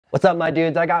What's up, my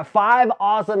dudes? I got 5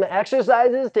 awesome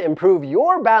exercises to improve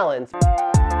your balance.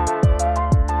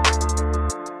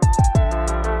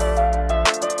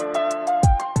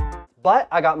 But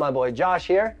I got my boy Josh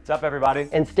here. What's up, everybody?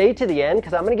 And stay to the end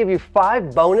because I'm gonna give you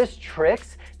 5 bonus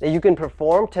tricks that you can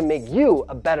perform to make you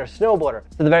a better snowboarder.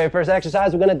 So the very first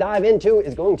exercise we're gonna dive into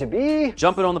is going to be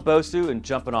jumping on the Bosu and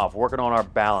jumping off, working on our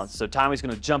balance. So Tommie's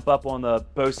gonna jump up on the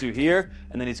Bosu here,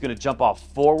 and then he's gonna jump off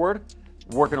forward,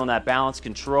 working on that balance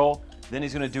control. Then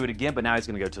he's gonna do it again, but now he's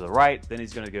gonna go to the right, then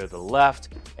he's gonna go to the left,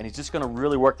 and he's just gonna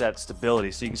really work that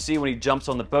stability. So you can see when he jumps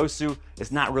on the Bosu,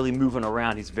 it's not really moving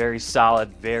around. He's very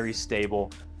solid, very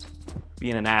stable,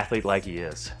 being an athlete like he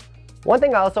is. One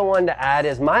thing I also wanted to add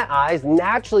is my eyes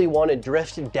naturally want to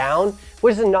drift down,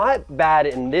 which is not bad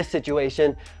in this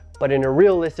situation, but in a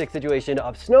realistic situation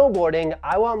of snowboarding,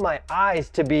 I want my eyes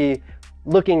to be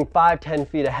looking 5-10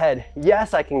 feet ahead.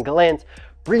 Yes, I can glance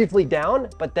briefly down,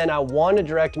 but then I want to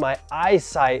direct my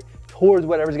eyesight towards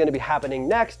whatever's going to be happening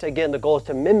next. Again, the goal is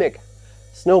to mimic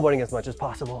snowboarding as much as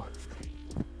possible.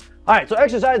 All right, so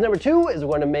exercise number 2 is we're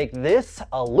going to make this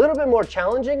a little bit more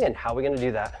challenging. And how are we going to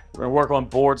do that? We're gonna work on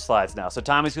board slides now. So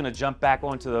Tommie's gonna jump back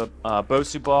onto the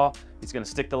Bosu ball. He's gonna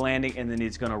stick the landing, and then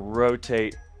he's gonna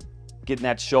rotate, getting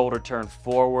that shoulder turned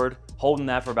forward, holding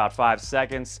that for about 5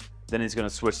 seconds. Then he's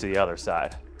gonna switch to the other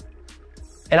side.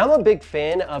 And I'm a big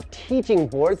fan of teaching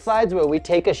board slides where we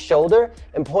take a shoulder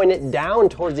and point it down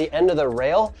towards the end of the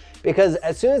rail, because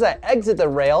as soon as I exit the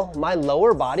rail, my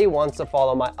lower body wants to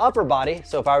follow my upper body.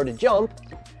 So if I were to jump,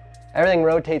 everything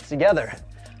rotates together.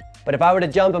 But if I were to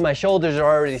jump and my shoulders are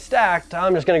already stacked,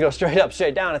 I'm just gonna go straight up,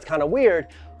 straight down. It's kind of weird.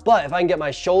 But if I can get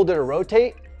my shoulder to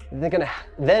rotate, then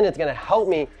it's gonna help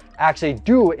me actually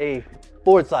do a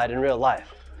board slide in real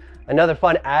life. Another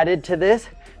fun added to this,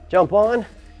 jump on,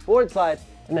 board slide,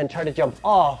 and then try to jump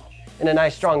off in a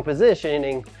nice strong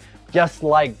positioning, just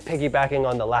like piggybacking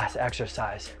on the last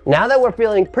exercise. Now that we're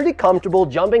feeling pretty comfortable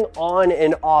jumping on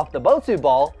and off the Bosu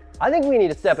ball, I think we need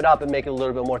to step it up and make it a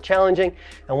little bit more challenging.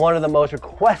 And one of the most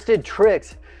requested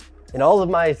tricks in all of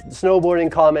my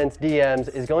snowboarding comments, DMs,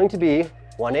 is going to be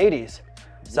 180s.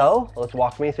 So let's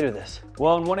walk me through this.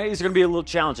 Well, in 180s are gonna be a little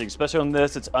challenging, especially on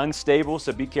this. It's unstable,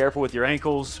 so be careful with your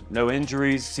ankles, no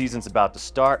injuries, season's about to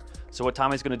start. So what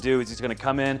Tommie's gonna do is he's gonna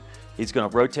come in, he's gonna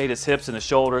rotate his hips and his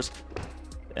shoulders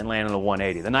and land on a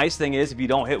 180. The nice thing is if you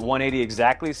don't hit 180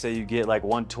 exactly, say you get like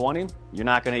 120, you're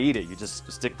not gonna eat it. You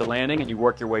just stick the landing and you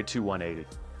work your way to 180.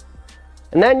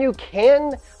 And then you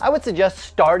can, I would suggest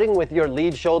starting with your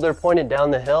lead shoulder pointed down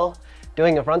the hill,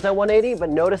 doing a frontside 180, but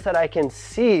notice that I can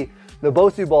see the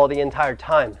Bosu ball the entire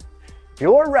time. If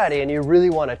you're ready and you really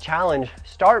want to challenge,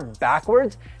 start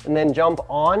backwards and then jump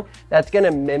on. That's going to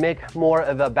mimic more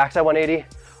of a backside 180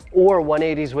 or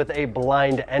 180s with a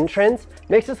blind entrance.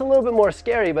 Makes this a little bit more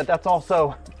scary, but that's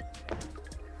also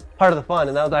part of the fun.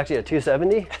 And that was actually a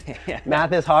 270.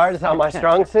 Math is hard, it's not my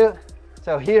strong suit.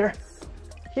 So here,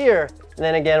 and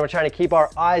then again, we're trying to keep our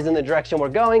eyes in the direction we're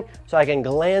going so I can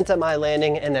glance at my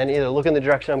landing and then either look in the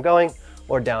direction I'm going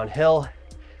or downhill.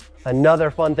 Another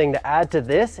fun thing to add to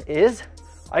this is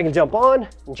I can jump on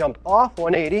and jump off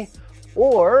 180,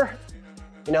 or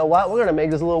you know what, we're gonna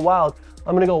make this a little wild.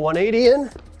 I'm gonna go 180 in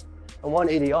and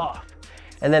 180 off.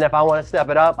 And then if I wanna step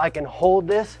it up, I can hold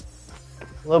this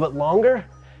a little bit longer.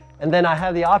 And then I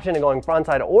have the option of going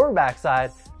frontside or backside,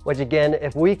 which again,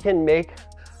 if we can make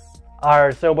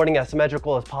our snowboarding as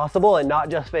symmetrical as possible and not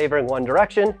just favoring one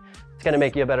direction, it's gonna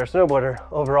make you a better snowboarder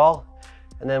overall.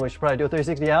 And then we should probably do a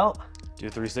 360 out. Do a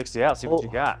 360 out, see what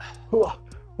you got.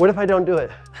 What if I don't do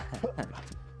it?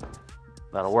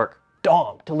 That'll work.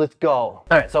 Dumped, let's go. All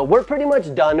right, so we're pretty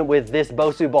much done with this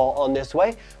Bosu ball on this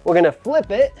way. We're gonna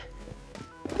flip it.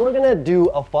 We're gonna do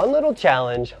a fun little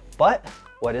challenge, but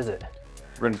what is it?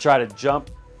 We're gonna try to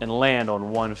jump and land on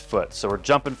one foot. So we're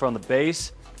jumping from the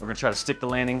base. We're gonna try to stick the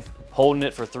landing, holding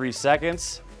it for 3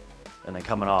 seconds, and then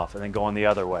coming off, and then going the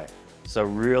other way. So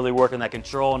really working that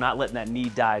control, not letting that knee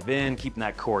dive in, keeping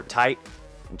that core tight,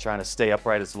 and trying to stay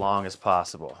upright as long as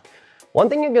possible. One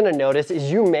thing you're gonna notice is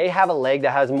you may have a leg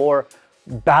that has more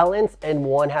balance and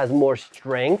one has more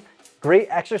strength. Great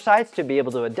exercise to be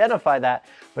able to identify that,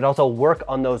 but also work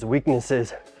on those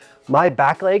weaknesses. My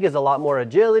back leg is a lot more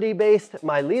agility based.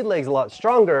 My lead leg's a lot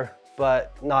stronger,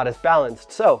 but not as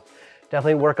balanced. So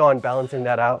definitely work on balancing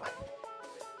that out.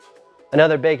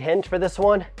 Another big hint for this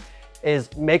one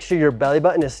is make sure your belly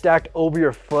button is stacked over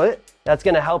your foot. That's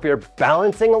gonna help your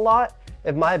balancing a lot.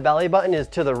 If my belly button is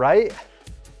to the right,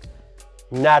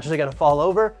 I'm naturally gonna fall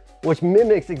over, which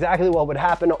mimics exactly what would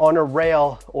happen on a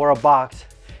rail or a box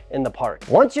in the park.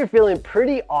 Once you're feeling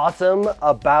pretty awesome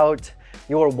about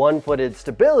your one-footed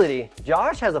stability,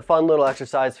 Josh has a fun little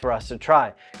exercise for us to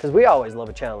try because we always love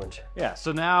a challenge. Yeah,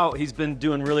 so now he's been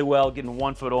doing really well getting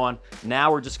 1 foot on. Now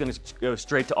we're just gonna go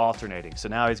straight to alternating. So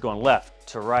now he's going left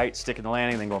to right, sticking the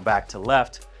landing, then going back to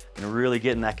left, and really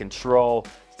getting that control,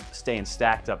 staying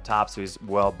stacked up top so he's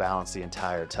well balanced the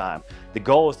entire time. The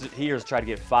goal here is to try to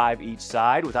get 5 each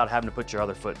side without having to put your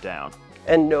other foot down.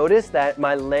 And notice that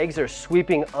my legs are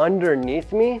sweeping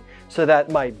underneath me so that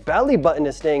my belly button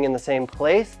is staying in the same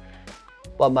place,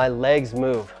 but my legs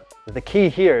move. The key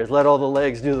here is let all the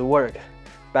legs do the work.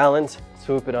 Balance,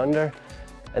 swoop it under.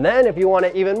 And then if you want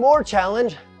an even more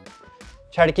challenge,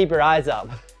 try to keep your eyes up.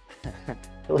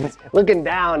 Looking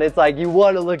down, it's like you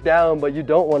want to look down, but you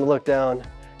don't want to look down.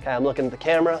 Okay, I'm looking at the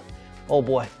camera. Oh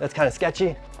boy, that's kind of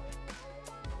sketchy.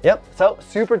 Yep, so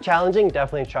super challenging,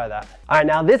 definitely try that. All right,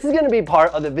 now this is gonna be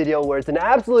part of the video where it's an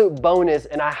absolute bonus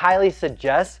and I highly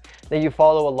suggest that you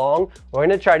follow along. We're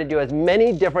gonna try to do as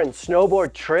many different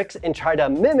snowboard tricks and try to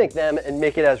mimic them and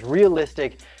make it as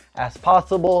realistic as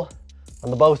possible on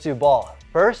the Bosu ball.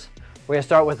 First, we're gonna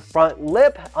start with front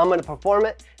lip. I'm gonna perform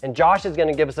it and Josh is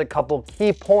gonna give us a couple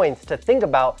key points to think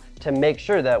about to make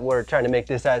sure that we're trying to make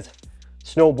this as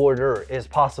snowboarder as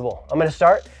possible. I'm gonna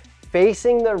start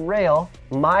facing the rail.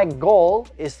 My goal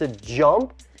is to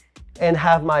jump and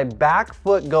have my back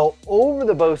foot go over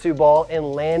the Bosu ball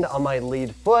and land on my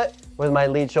lead foot with my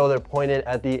lead shoulder pointed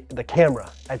at the camera,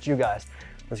 at you guys.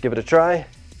 Let's give it a try.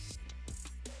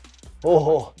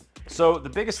 Oh. So the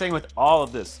biggest thing with all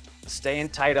of this, staying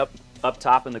tight up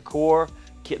top in the core,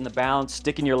 getting the balance,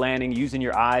 sticking your landing, using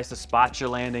your eyes to spot your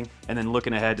landing, and then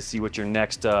looking ahead to see what your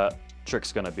next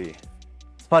trick's gonna be.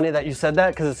 Funny that you said that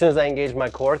because as soon as I engaged my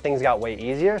core, things got way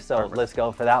easier. So Perfect. Let's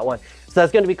go for that one. So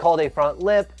that's going to be called a front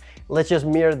lip. Let's just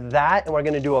mirror that and we're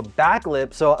going to do a back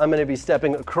lip. So I'm going to be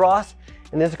stepping across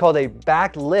and this is called a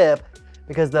back lip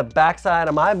because the back side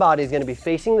of my body is going to be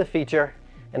facing the feature,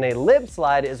 and a lip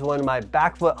slide is when my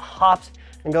back foot hops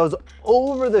and goes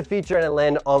over the feature and it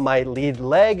lands on my lead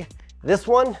leg. This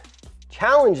one,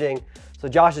 challenging. So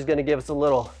Josh is going to give us a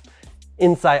little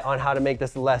insight on how to make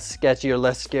this less sketchy or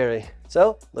less scary.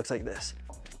 So, looks like this.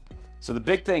 So the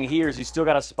big thing here is you still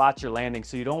got to spot your landing.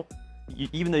 So you don't,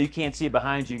 even though you can't see it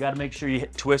behind you, you got to make sure you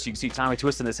twist. You can see Tommie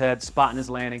twisting his head, spotting his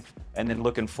landing, and then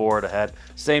looking forward ahead.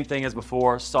 Same thing as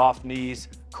before, soft knees,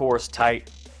 core's tight.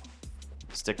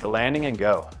 Stick the landing and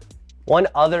go. One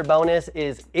other bonus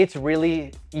is it's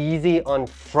really easy on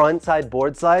front side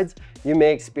board slides. You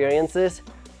may experience this,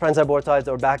 front side board slides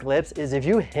or back lips, is if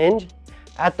you hinge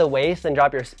at the waist and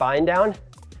drop your spine down,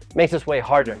 makes this way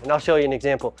harder. And I'll show you an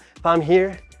example. If I'm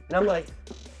here and I'm like,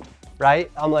 right,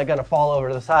 I'm like gonna fall over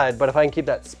to the side, but if I can keep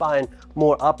that spine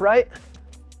more upright,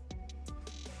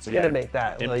 it's gonna make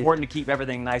that. Important to keep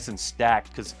everything nice and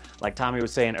stacked because like Tommie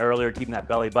was saying earlier, keeping that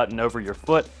belly button over your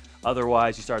foot.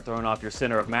 Otherwise you start throwing off your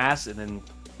center of mass and then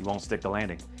you won't stick the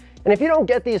landing. And if you don't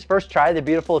get these first try, the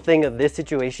beautiful thing of this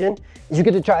situation is you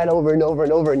get to try it over and over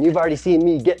and over, and you've already seen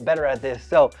me get better at this.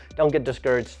 So don't get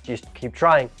discouraged, just keep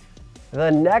trying. The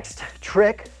next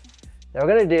trick that we're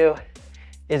gonna do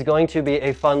is going to be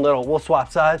a fun little, we'll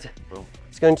swap sides. Boom.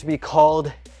 It's going to be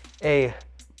called a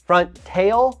front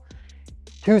tail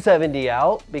 270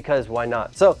 out, because why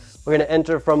not? So we're gonna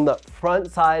enter from the front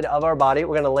side of our body.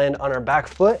 We're gonna land on our back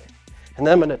foot, and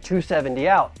then I'm gonna 270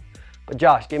 out. But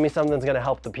Josh, give me something that's gonna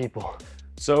help the people.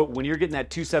 So when you're getting that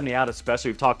 270 out,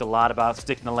 especially, we've talked a lot about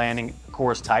sticking the landing,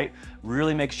 core's tight.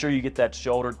 Really make sure you get that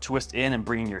shoulder twist in and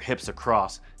bringing your hips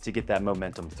across to get that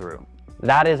momentum through.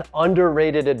 That is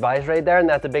underrated advice right there, and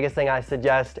that's the biggest thing I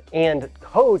suggest and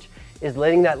coach is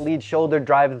letting that lead shoulder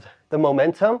drive the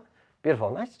momentum.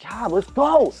 Beautiful, nice job, let's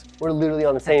go. We're literally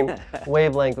on the same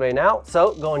wavelength right now.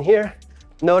 So going here,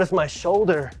 notice my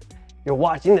shoulder. You're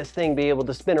watching this thing be able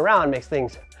to spin around, makes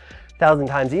things 1,000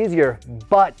 times easier,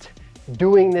 but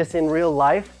doing this in real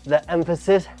life, the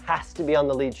emphasis has to be on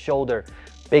the lead shoulder.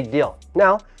 Big deal.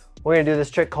 Now, we're gonna do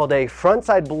this trick called a front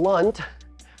side blunt.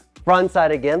 Front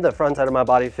side again, the front side of my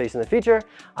body facing the feature.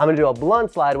 I'm gonna do a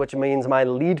blunt slide, which means my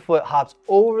lead foot hops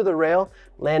over the rail,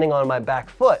 landing on my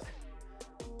back foot.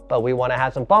 But we wanna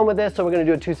have some fun with this, so we're gonna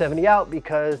do a 270 out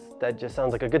because that just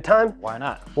sounds like a good time. Why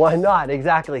not? Why not,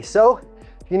 exactly. So,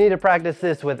 if you need to practice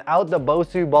this without the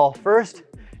Bosu ball first,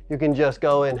 you can just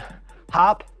go and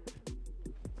hop.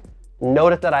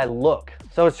 Notice that I look.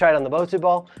 So let's try it on the Bosu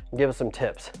ball and give us some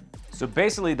tips. So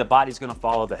basically the body's gonna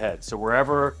follow the head. So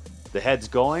wherever the head's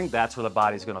going, that's where the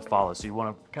body's gonna follow. So you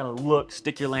wanna kind of look,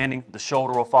 stick your landing, the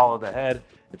shoulder will follow the head.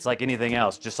 It's like anything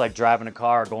else, just like driving a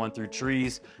car or going through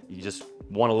trees. You just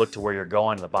wanna look to where you're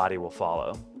going and the body will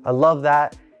follow. I love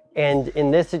that. And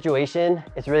in this situation,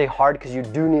 it's really hard because you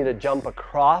do need to jump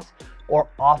across, or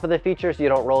off of the feature so you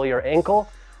don't roll your ankle.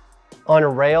 On a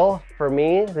rail, for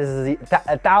me, this is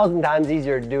 1,000 times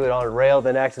easier to do it on a rail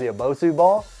than actually a Bosu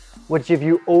ball, which if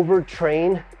you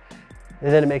overtrain,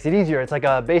 then it makes it easier. It's like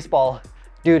a baseball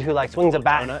dude who like swings a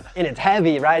bat and it's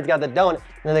heavy, right? It's got the donut,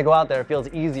 and then they go out there, it feels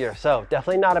easier. So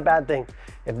definitely not a bad thing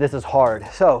if this is hard.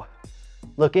 So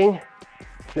looking,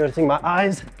 noticing my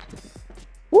eyes.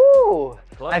 Woo!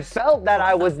 Close. I felt that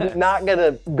I was not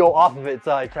gonna go off of it,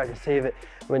 so I tried to save it.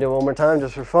 I'm gonna do it one more time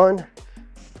just for fun.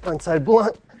 Frontside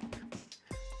blunt.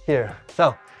 Here.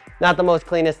 So, not the most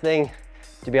cleanest thing.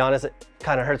 To be honest, it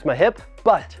kind of hurts my hip,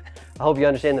 but I hope you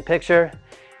understand the picture.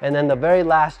 And then the very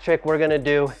last trick we're gonna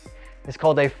do is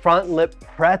called a front lip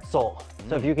pretzel.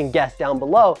 So if you can guess down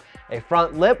below, a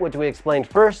front lip, which we explained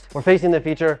first, we're facing the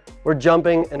feature, we're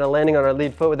jumping and landing on our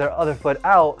lead foot with our other foot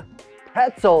out.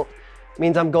 Pretzel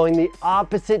means I'm going the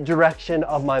opposite direction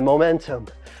of my momentum.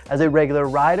 As a regular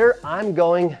rider, I'm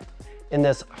going in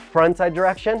this frontside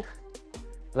direction,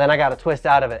 then I gotta twist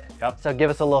out of it. Yep. So give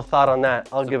us a little thought on that.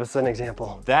 I'll give us an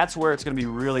example. That's where it's gonna be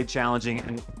really challenging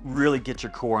and really get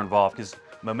your core involved, because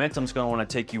momentum's gonna wanna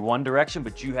take you one direction,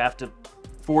 but you have to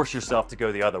force yourself to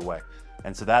go the other way.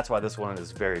 And so that's why this one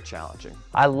is very challenging.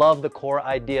 I love the core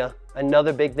idea.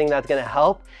 Another big thing that's gonna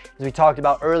help, as we talked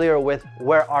about earlier, with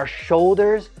where our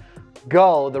shoulders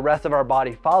go, the rest of our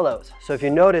body follows. So if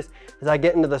you notice, as I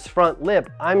get into this front lip,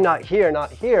 I'm not here,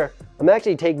 not here. I'm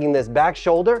actually taking this back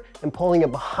shoulder and pulling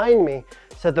it behind me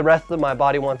so that the rest of my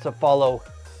body wants to follow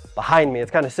behind me.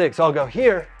 It's kind of sick. So I'll go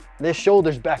here, this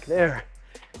shoulder's back there,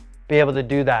 be able to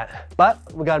do that. But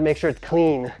we gotta make sure it's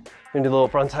clean. We're gonna do a little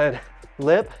frontside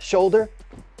lip, shoulder,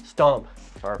 stomp.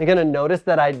 Perfect. You're gonna notice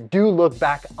that I do look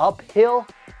back uphill,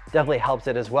 definitely helps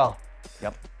it as well.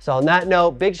 Yep. So on that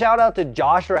note, big shout out to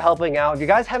Josh for helping out. If you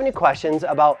guys have any questions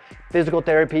about physical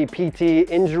therapy, PT,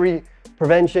 injury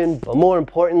prevention, but more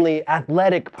importantly,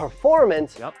 athletic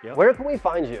performance, where can we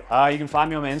find you? You can find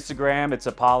me on my Instagram. It's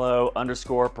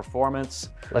Apollo_performance.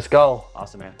 Let's go.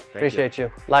 Awesome, man. Appreciate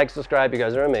you. Like, subscribe. You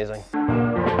guys are amazing.